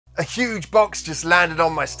A huge box just landed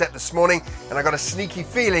on my step this morning, and I got a sneaky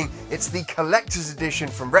feeling it's the collector's edition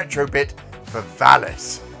from Retro-bit for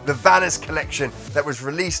Valis. The Valis Collection that was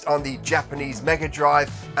released on the Japanese Mega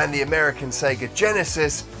Drive and the American Sega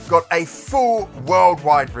Genesis got a full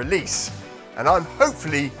worldwide release, and I'm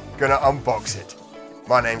hopefully gonna unbox it.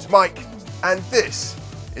 My name's Mike, and this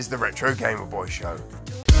is the Retro Gamer Boy Show.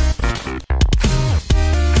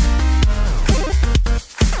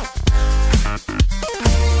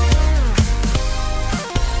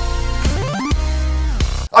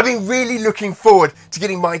 I've been really looking forward to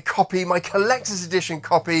getting my collector's edition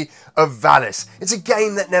copy of Valis. It's a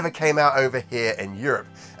game that never came out over here in Europe.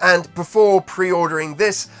 And before pre-ordering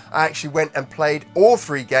this, I actually went and played all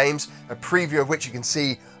 3 games, a preview of which you can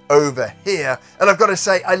see over here. And I've got to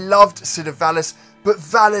say, I loved SID of Valis, but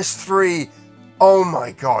Valis 3, oh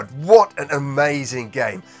my God, what an amazing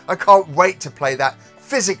game. I can't wait to play that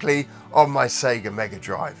physically on my Sega Mega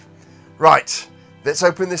Drive. Right, let's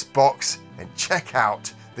open this box and check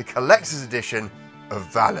out the collector's edition of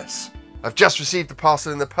Valis. I've just received the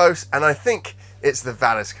parcel in the post, and I think it's the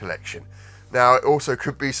Valis collection. Now, it also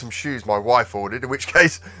could be some shoes my wife ordered, in which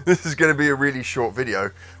case this is going to be a really short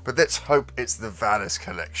video, but let's hope it's the Valis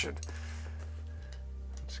collection.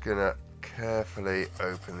 Just going to carefully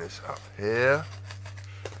open this up here.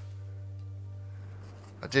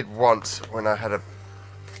 I did once, when I had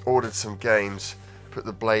ordered some games, put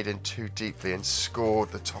the blade in too deeply and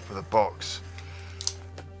scored the top of the box.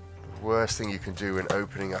 Worst thing you can do when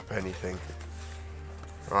opening up anything.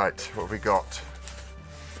 Right, what have we got?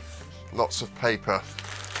 Lots of paper.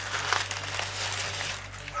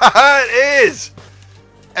 It is!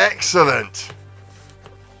 Excellent!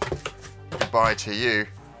 Goodbye to you.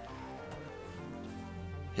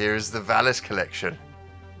 Here is the Valis collection.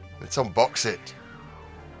 Let's unbox it.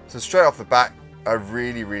 So straight off the bat, I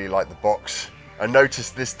really like the box. I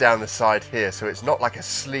noticed this down the side here, so it's not like a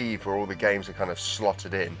sleeve where all the games are kind of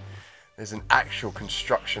slotted in. There's an actual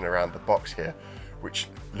construction around the box here, which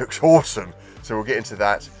looks awesome. So we'll get into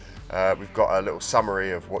that. We've got a little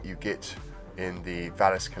summary of what you get in the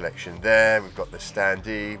Valis collection there. We've got the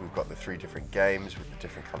standee, we've got the 3 different games with the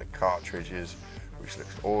different colored cartridges, which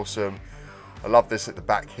looks awesome. I love this at the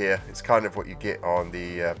back here. It's kind of what you get on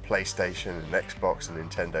the PlayStation and Xbox and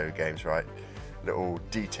Nintendo games, right? Little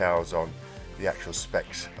details on the actual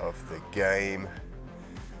specs of the game.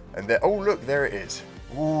 And there, oh look, there it is.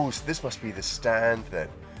 Ooh, so this must be the stand then.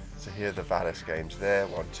 So here are the Valis games there,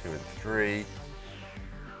 1, 2, and 3. And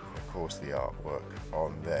of course the artwork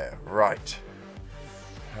on there. Right,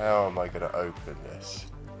 how am I going to open this?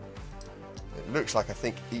 It looks like I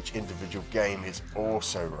think each individual game is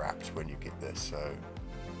also wrapped when you get this, so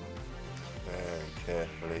very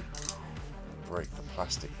carefully break the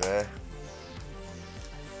plastic there.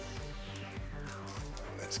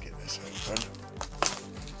 Let's get this open.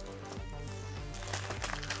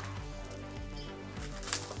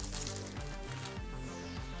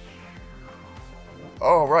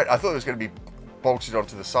 Oh right, I thought it was going to be bolted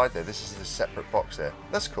onto the side there. This is the separate box there.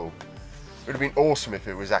 That's cool. It would have been awesome if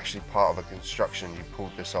it was actually part of a construction. You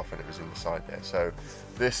pulled this off and it was in the side there. So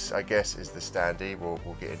this, I guess, is the standee. We'll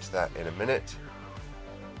get into that in a minute.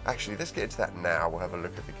 Actually, let's get into that now. We'll have a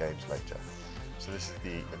look at the games later. So this is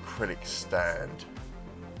the acrylic stand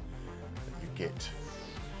that you get.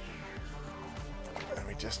 And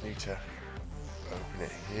we just need to open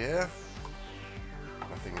it here.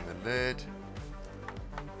 Nothing in the lid.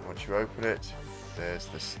 Once you open it, there's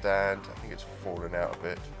the stand. I think it's fallen out a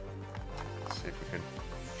bit. Let's see if we can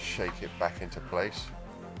shake it back into place.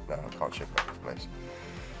 No, I can't shake it back into place.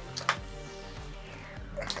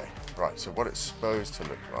 Okay, right, so what it's supposed to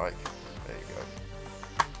look like, there you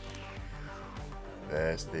go.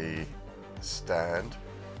 There's the stand.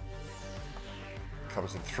 It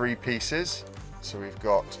comes in 3 pieces. So we've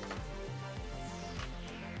got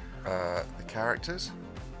the characters.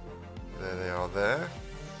 There they are there.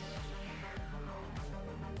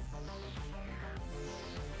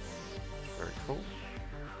 Very cool.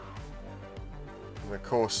 And of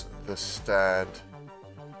course the stand,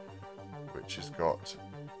 which has got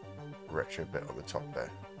Retro-bit on the top there.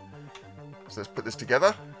 So let's put this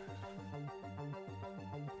together.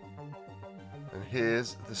 And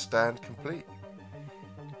here's the stand complete.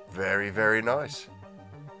 Very nice.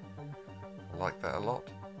 I like that a lot.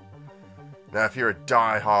 Now if you're a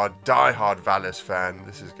die-hard Valis fan,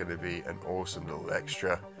 this is going to be an awesome little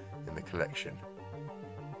extra in the collection.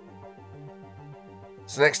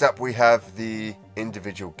 So next up we have the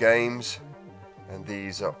individual games, and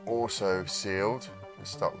these are also sealed. Let's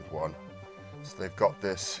start with one. So they've got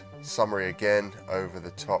this summary again over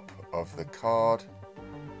the top of the card,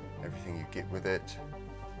 everything you get with it.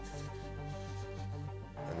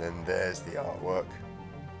 And then there's the artwork.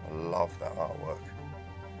 I love that artwork.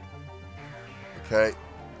 Okay,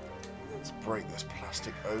 let's break this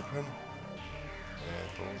plastic open.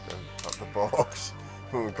 Careful, don't cut the box.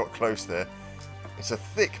 We got close there. It's a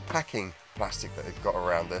thick packing plastic that they've got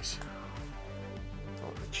around this.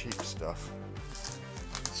 Not the cheap stuff.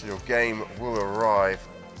 So your game will arrive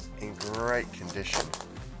in great condition.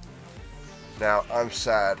 Now, I'm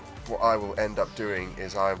sad. What I will end up doing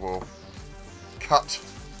is I will cut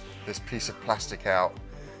this piece of plastic out,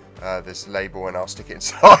 this label, and I'll stick it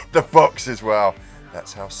inside the box as well.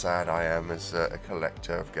 That's how sad I am as a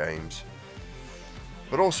collector of games.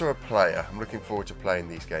 But also a player. I'm looking forward to playing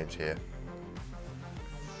these games here.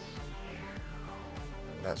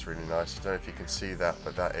 That's really nice. I don't know if you can see that,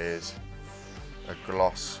 but that is a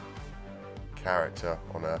gloss character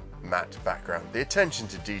on a matte background. The attention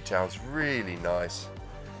to detail is really nice.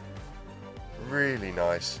 Really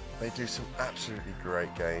nice. They do some absolutely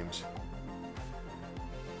great games.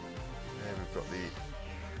 There we've got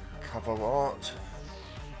the cover art.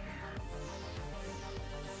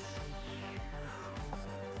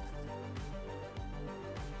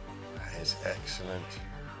 That is excellent.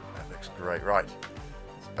 That looks great. Right,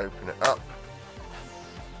 let's open it up.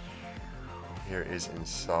 Here it is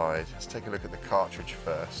inside. Let's take a look at the cartridge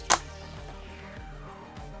first.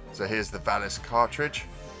 So here's the Valis cartridge.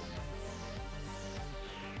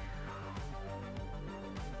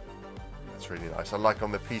 That's really nice. I like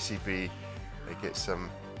on the PCB they get some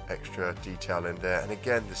extra detail in there, and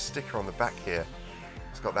again the sticker on the back here,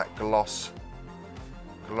 it's got that gloss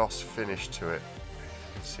finish to it.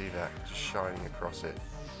 You can see that just shining across it.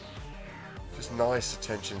 Just nice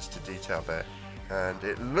attentions to detail there. And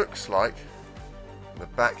it looks like in the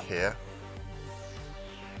back here,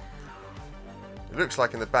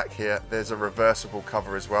 there's a reversible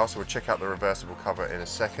cover as well, so we'll check out the reversible cover in a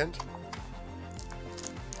second.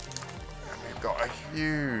 And we've got a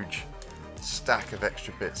huge stack of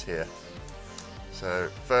extra bits here. So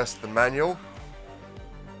first the manual.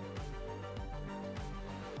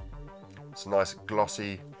 It's a nice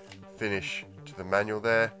glossy finish to the manual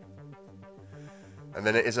there. And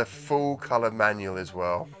then it is a full color manual as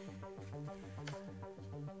well.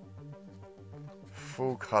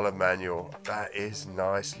 Full color manual. That is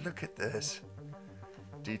nice. Look at this.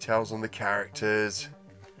 Details on the characters.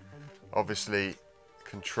 Obviously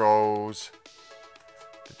controls.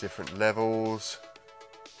 The different levels.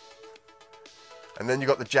 And then you've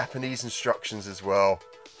got the Japanese instructions as well.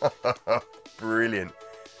 Brilliant.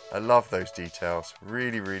 I love those details.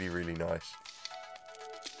 Really, really, really nice.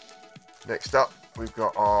 Next up, we've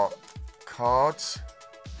got our cards.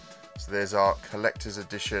 So there's our collector's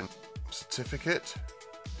edition certificate.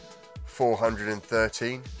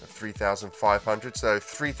 413 of 3,500. So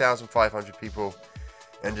 3,500 people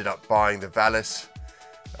ended up buying the Valis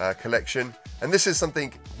collection. And this is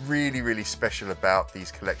something really, really special about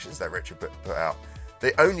these collections that Retro-bit put out.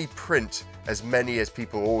 They only print as many as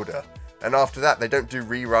people order. And after that, they don't do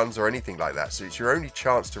reruns or anything like that. So it's your only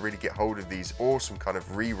chance to really get hold of these awesome kind of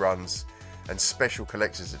reruns and special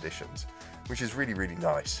collector's editions, which is really, really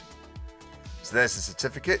nice. So there's the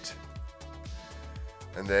certificate.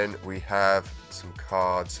 And then we have some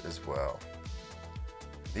cards as well.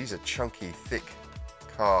 These are chunky, thick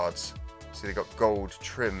cards. See, they've got gold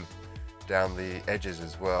trim down the edges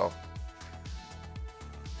as well.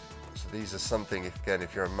 So these are something,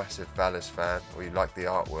 if you're a massive Valis fan or you like the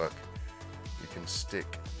artwork, you can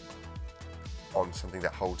stick on something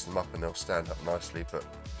that holds them up and they'll stand up nicely, but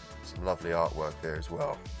some lovely artwork there as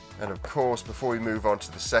well. And of course, before we move on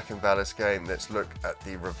to the second Valis game, let's look at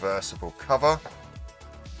the reversible cover.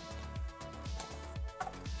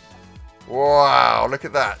 Wow, look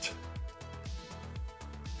at that.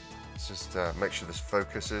 Let's just make sure this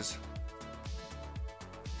focuses.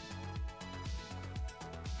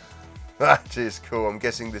 That is cool. I'm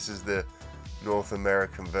guessing this is the North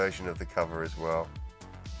American version of the cover as well.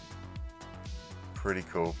 Pretty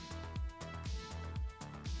cool.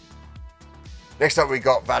 Next up we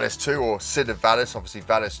got Valis 2, or SID of Valis. Obviously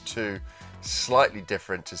Valis 2 slightly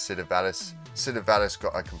different to SID of Valis. SID of Valis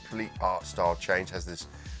got a complete art style change, has this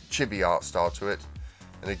chibi art style to it.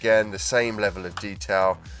 And again, the same level of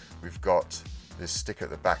detail. We've got this sticker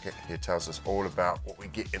at the back here, tells us all about what we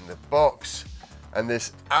get in the box. And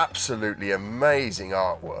this absolutely amazing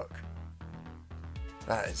artwork.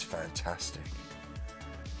 That is fantastic.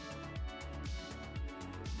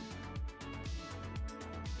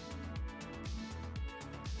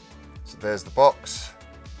 So there's the box.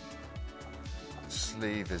 The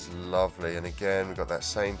sleeve is lovely, and again we've got that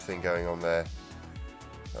same thing going on there.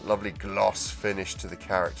 That lovely gloss finish to the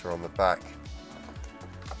character on the back.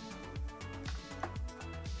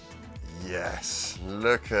 Yes,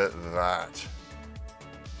 look at that.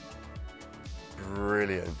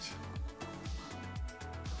 Brilliant.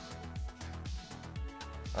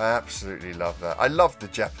 I absolutely love that. I love the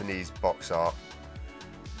Japanese box art.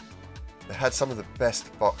 They had some of the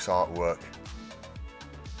best box artwork.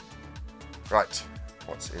 Right,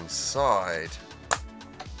 what's inside?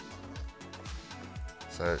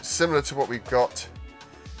 So similar to what we've got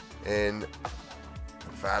in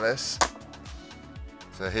Valis.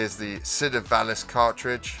 So here's the SID of Valis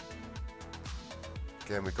cartridge.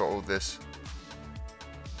 Again, we've got all this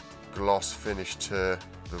gloss finish to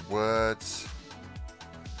the words.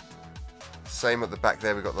 Same at the back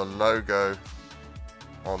there, we've got the logo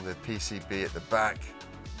on the PCB at the back.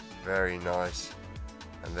 Very nice.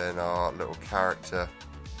 And then our little character,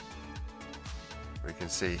 we can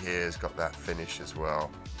see here, has got that finish as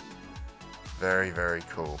well. Very, very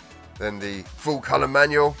cool. Then the full color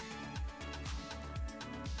manual.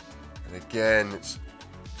 And again, it's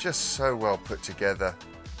just so well put together.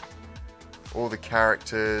 All the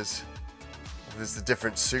characters. There's the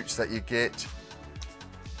different suits that you get.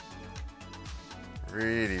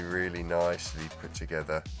 Really, really nicely put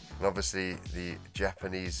together. And obviously the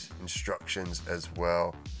Japanese instructions as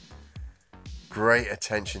well. Great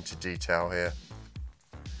attention to detail here.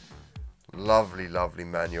 Lovely, lovely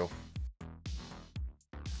manual.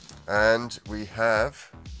 And we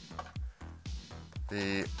have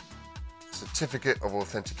the certificate of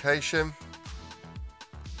authentication.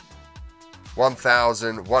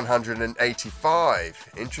 1185.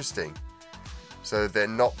 Interesting. So they're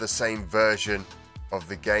not the same version of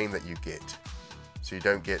the game that you get. So you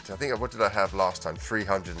don't get, I think, what did I have last time?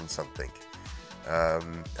 300 and something.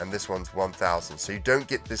 And this one's 1000. So you don't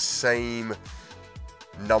get the same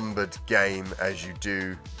numbered game as you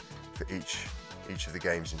do for each of the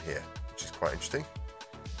games in here, which is quite interesting.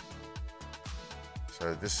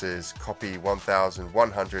 So this is copy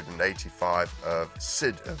 1185 of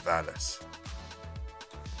SID of Valis.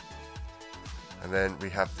 And then we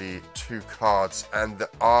have the 2 cards, and the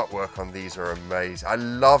artwork on these are amazing. I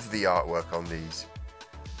love the artwork on these.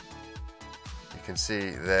 You can see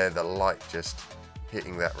there the light just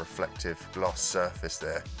hitting that reflective gloss surface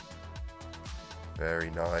there. Very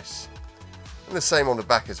nice. And the same on the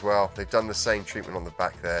back as well. They've done the same treatment on the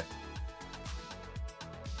back there.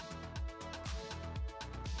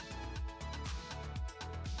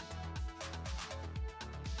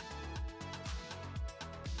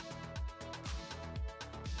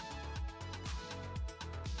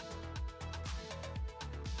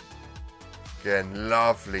 Again,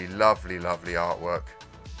 lovely, lovely, lovely artwork.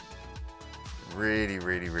 Really,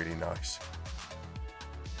 really, really nice.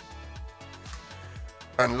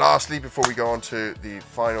 And lastly, before we go on to the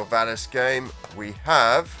final Valis game, we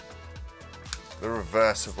have the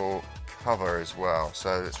reversible cover as well.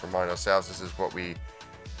 So let's remind ourselves, this is what we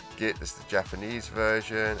get. This is the Japanese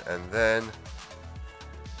version, and then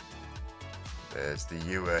there's the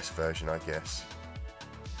US version, I guess.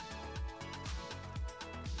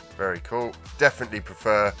 Very cool. Definitely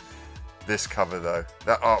prefer this cover though.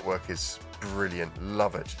 That artwork is brilliant.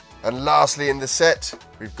 Love it. And lastly in the set,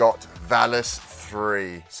 we've got Valis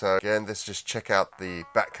 3. So again, let's just check out the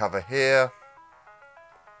back cover here.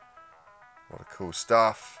 What a cool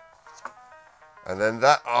stuff. And then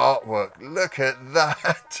that artwork, look at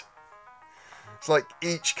that. It's like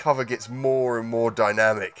each cover gets more and more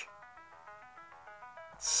dynamic.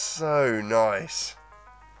 So nice.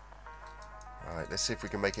 Right, let's see if we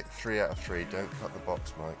can make it 3 out of 3. Don't cut the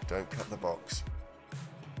box, Mike. Don't cut the box.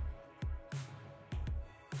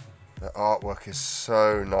 The artwork is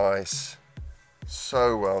so nice.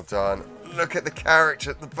 So well done. Look at the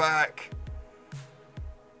character at the back.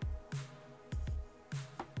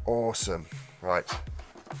 Awesome. Right.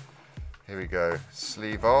 Here we go.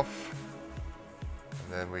 Sleeve off.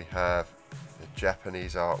 And then we have the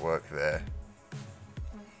Japanese artwork there.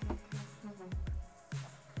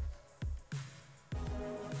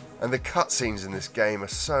 And the cutscenes in this game are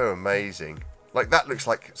so amazing. Like, that looks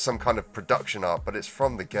like some kind of production art, but it's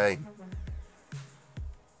from the game.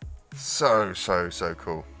 So, so, so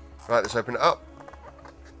cool. Right, let's open it up.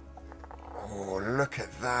 Oh, look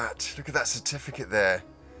at that. Look at that certificate there.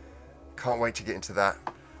 Can't wait to get into that.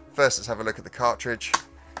 First, let's have a look at the cartridge.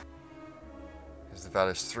 Here's the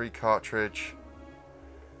Valis 3 cartridge.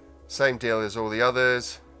 Same deal as all the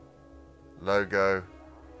others. Logo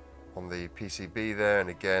on the PCB there, and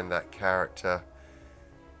again that character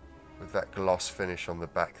with that gloss finish on the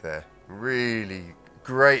back there. Really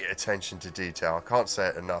great attention to detail. I can't say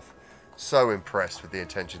it enough. So impressed with the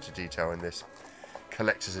attention to detail in this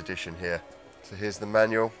collector's edition here. So here's the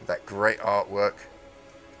manual, that great artwork.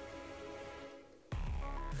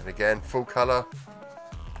 And again, full colour.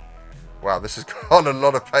 Wow, this has got a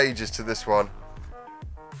lot of pages to this one.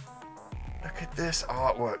 Look at this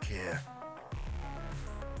artwork here.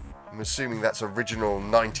 I'm assuming that's original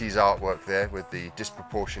 90s artwork there with the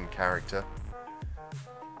disproportioned character.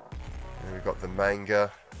 And we've got the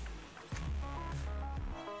manga.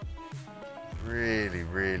 Really,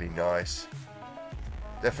 really nice.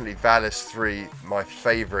 Definitely Valis 3, my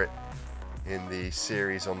favourite in the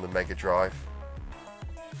series on the Mega Drive.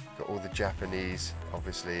 Got all the Japanese,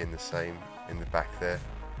 obviously, in the back there.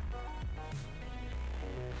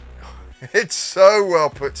 It's so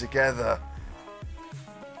well put together.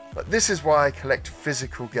 But this is why I collect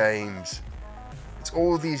physical games. It's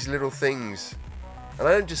all these little things. And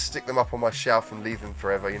I don't just stick them up on my shelf and leave them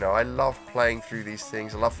forever. You know, I love playing through these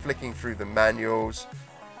things. I love flicking through the manuals.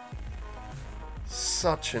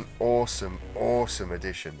 Such an awesome, awesome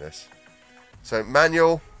edition, this. So,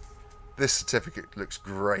 manual. This certificate looks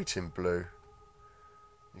great in blue.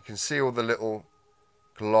 You can see all the little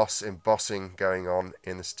gloss embossing going on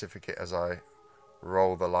in the certificate as I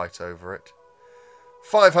roll the light over it.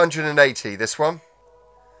 580, this one.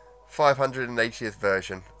 580th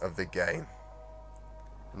version of the game.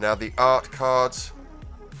 Now the art cards,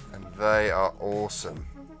 and they are awesome.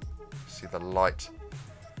 See the light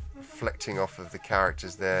reflecting off of the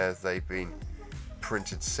characters there. They've been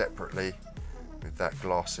printed separately with that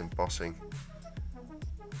gloss embossing.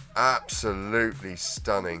 Absolutely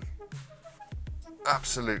stunning.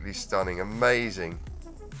 Absolutely stunning. Amazing.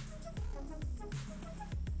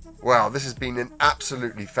 Wow, this has been an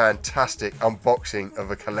absolutely fantastic unboxing of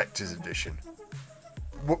a collector's edition.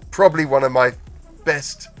 Probably one of my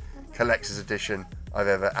best collector's edition I've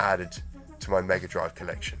ever added to my Mega Drive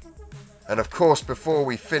collection. And of course, before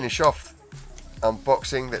we finish off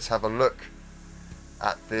unboxing, let's have a look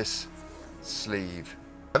at this sleeve.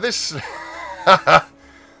 This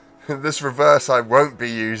this reverse I won't be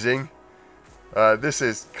using. This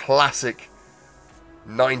is classic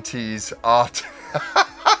 90s art.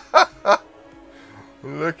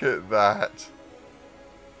 Look at that.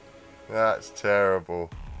 That's terrible.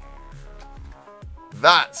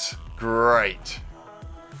 That's great.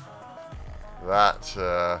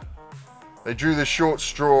 That they drew the short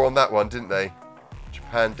straw on that one, didn't they?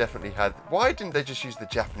 Japan definitely had. Why didn't they just use the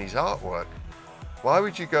Japanese artwork? Why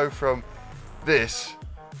would you go from this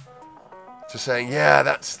to saying, yeah,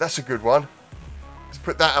 that's a good one. Let's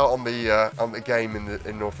put that out on the game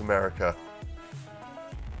in North America.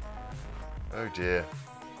 Oh dear.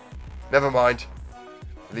 Never mind.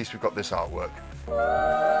 At least we've got this artwork.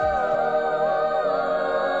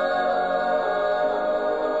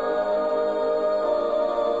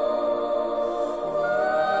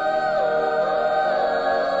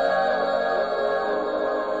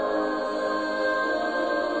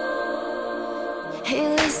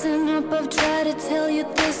 Hey, listen up, I've tried to tell you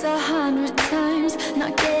this 100 times.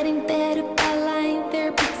 Not getting better by lying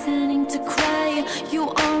there pretending to cry. You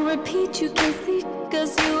on repeat, you can see,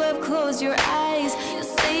 cause you have closed your eyes. You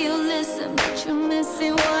say you listen, but you're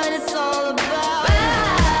missing what it's all about.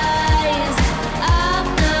 Rise up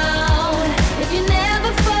now. If you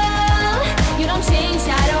never fall, you don't change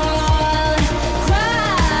at all.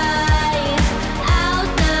 Cry out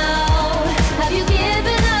now. Have you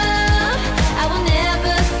given up? I will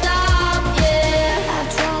never stop, yeah. I've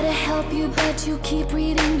tried to help you, but you keep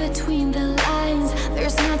reading between the lines.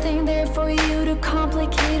 There's nothing there for you to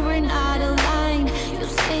complicate, we're not aligned. You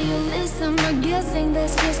say you listen, but guessing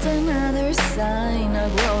that's just another sign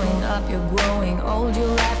of growing up. You're growing old, your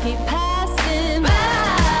life keep passing.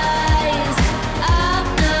 Rise up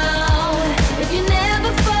now. If you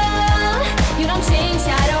never fall, you don't change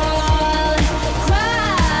at all.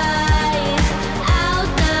 Cry out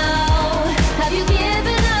now. Have you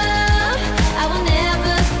given up? I will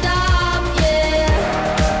never stop, yeah.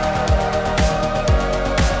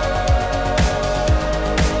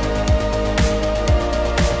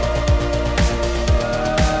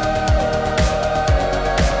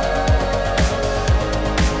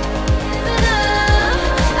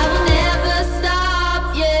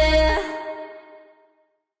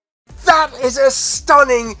 That is a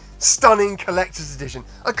stunning, stunning collector's edition.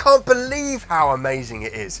 I can't believe how amazing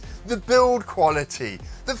it is. The build quality,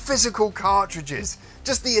 the physical cartridges,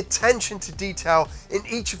 just the attention to detail in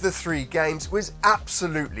each of the 3 games was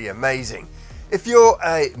absolutely amazing. If you're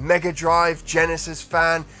a Mega Drive Genesis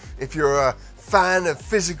fan, if you're a fan of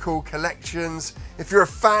physical collections, if you're a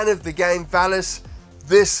fan of the game Valis,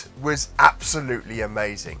 this was absolutely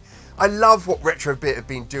amazing. I love what Retro-bit have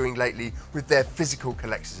been doing lately with their physical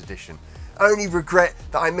collector's edition. only regret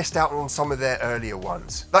that I missed out on some of their earlier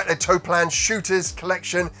ones, like the 𝗴𝗺𝗃𝗯𝗃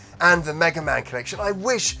Collection and the Mega Man Collection. I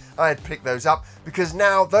wish I had picked those up, because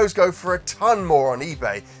now those go for a ton more on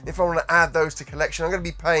eBay. If I want to add those to collection, I'm going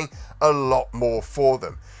to be paying a lot more for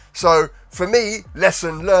them. So for me,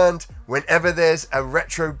 lesson learned: whenever there's a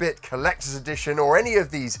Retro-bit Collector's Edition or any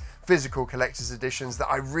of these physical collector's editions that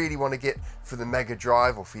I really want to get for the Mega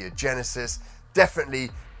Drive or for your Genesis, definitely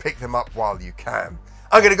pick them up while you can.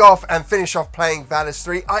 I'm going to go off and finish off playing Valis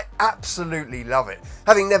 3. I absolutely love it.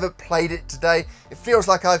 Having never played it today, it feels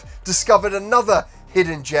like I've discovered another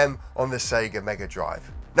hidden gem on the Sega Mega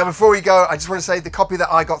Drive. Now before we go, I just want to say the copy that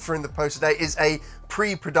I got through in the post today is a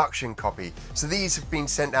pre-production copy. So these have been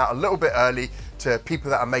sent out a little bit early to people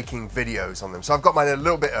that are making videos on them. So I've got mine a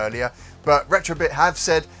little bit earlier, but Retro-bit have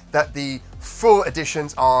said that the full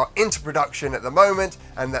editions are into production at the moment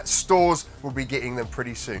and that stores will be getting them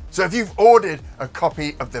pretty soon. So if you've ordered a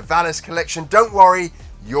copy of the Valis collection, don't worry,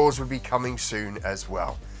 yours will be coming soon as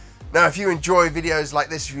well. Now, if you enjoy videos like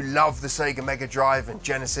this, if you love the Sega Mega Drive and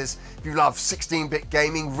Genesis, if you love 16-bit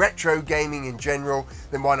gaming, retro gaming in general,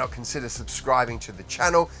 then why not consider subscribing to the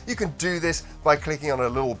channel? You can do this by clicking on a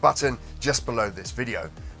little button just below this video.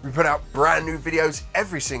 We put out brand new videos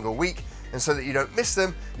every single week, and so that you don't miss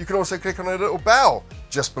them, you can also click on a little bell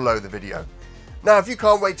just below the video. Now, if you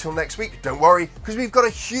can't wait till next week, don't worry, because we've got a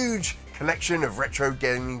huge collection of retro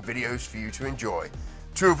gaming videos for you to enjoy,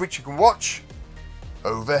 2 of which you can watch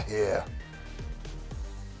over here.